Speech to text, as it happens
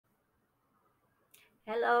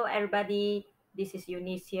Hello, everybody. This is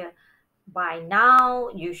Eunice here. By now,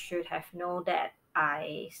 you should have known that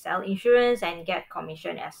I sell insurance and get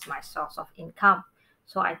commission as my source of income.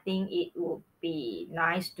 So I think it would be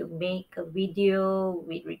nice to make a video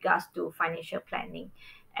with regards to financial planning.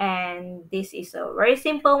 And this is a very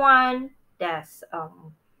simple one. That's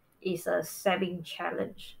is a saving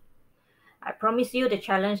challenge. I promise you the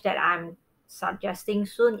challenge that I'm suggesting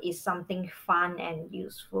soon is something fun and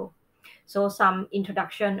useful. So some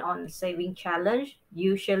introduction on saving challenge.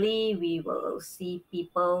 Usually we will see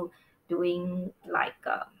people doing like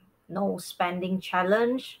a no spending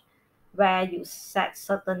challenge where you set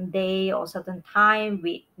certain day or certain time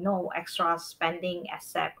with no extra spending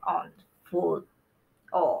except on food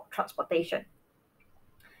or transportation.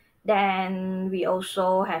 Then we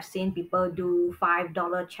also have seen people do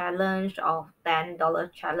 $5 challenge or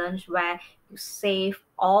 $10 challenge where you save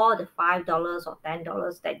all the $5 or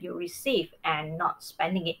 $10 that you receive and not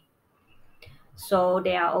spending it. So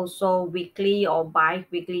there are also weekly or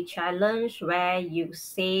bi-weekly challenge where you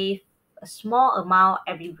save a small amount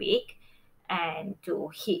every week and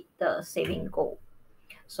to hit the saving goal.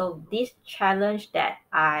 So this challenge that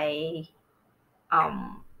I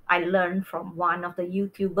learned from one of the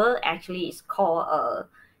YouTuber. Actually, it's called a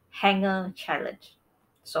hanger challenge.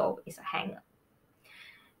 So it's a hanger.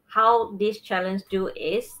 How this challenge do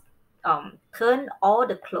is turn all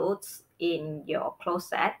the clothes in your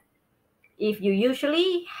closet. If you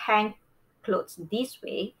usually hang clothes this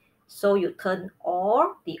way, so you turn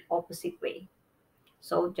all the opposite way.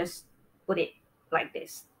 So just put it like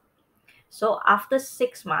this. So after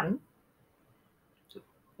 6 months,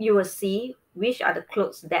 you will see which are the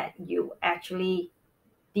clothes that you actually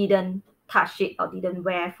didn't touch it or didn't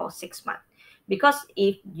wear for 6 months. Because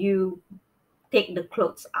if you take the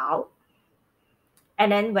clothes out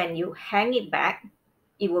and then when you hang it back,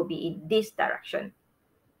 it will be in this direction.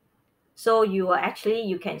 So you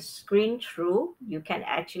can screen through, you can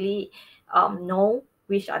actually know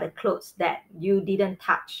which are the clothes that you didn't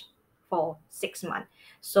touch for 6 months.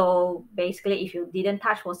 So basically, if you didn't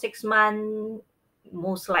touch for 6 months,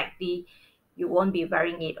 most likely you won't be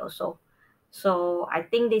wearing it also. So I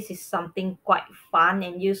think this is something quite fun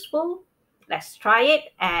and useful. Let's try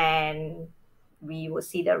it and we will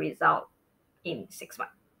see the result in 6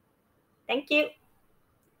 months. Thank you.